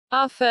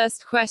Our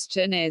first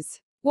question is,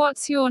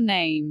 what's your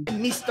name?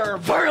 Mr.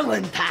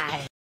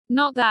 Valentine.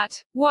 Not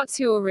that, what's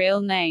your real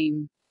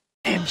name?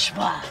 I'm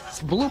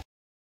SHWOZ. Blue.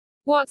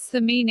 What's the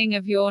meaning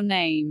of your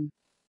name?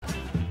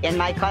 In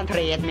my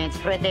country, it means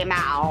pretty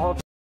mouth.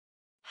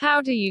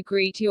 How do you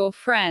greet your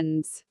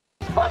friends?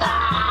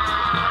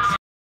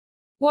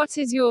 What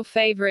is your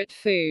favorite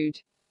food?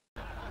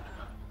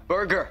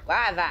 Burger.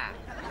 Why?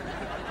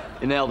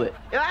 You nailed it.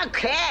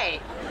 Okay.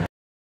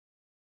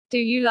 Do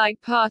you like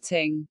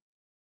partying?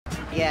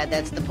 Yeah,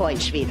 that's the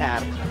point,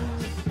 sweetheart.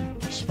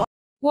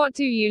 What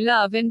do you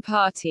love in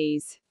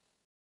parties?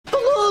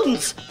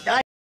 Balloons!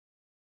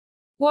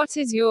 What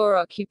is your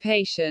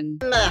occupation?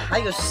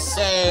 I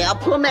say a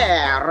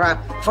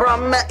plumber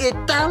from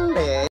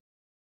Italy.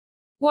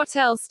 What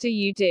else do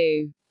you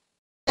do?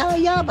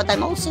 Yeah, but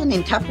I'm also an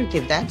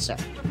interpretive dancer.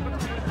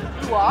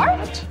 You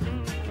are?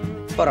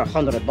 For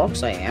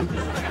 $100 I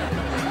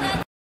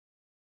am.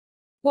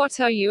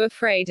 What are you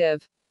afraid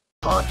of?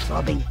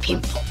 Heart-throbbing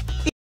pimple.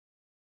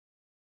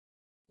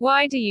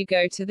 Why do you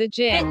go to the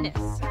gym?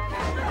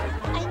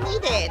 I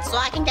need it so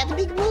I can get the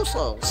big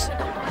muscles.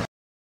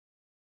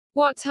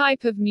 What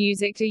type of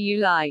music do you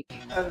like?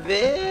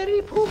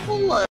 Very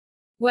popular.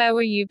 Where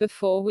were you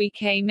before we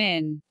came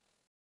in?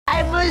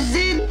 I was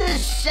in the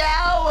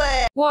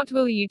shower. What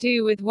will you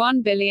do with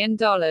 $1 billion?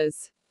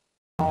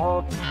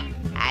 Oh,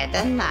 I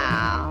don't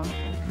know.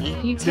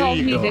 You told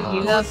me that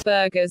you love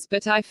burgers,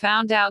 but I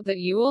found out that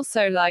you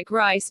also like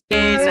rice,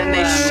 beans, And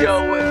they worms.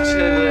 show it to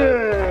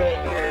the...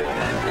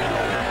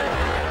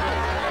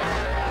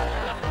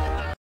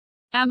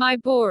 Am I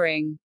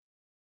boring?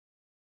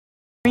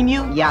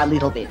 You? Yeah, a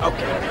little bit.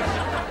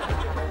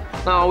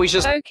 Okay. No, we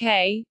just...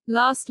 Okay,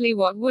 lastly,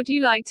 what would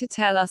you like to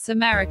tell us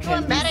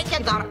Americans?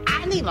 Americans are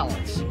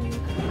animals.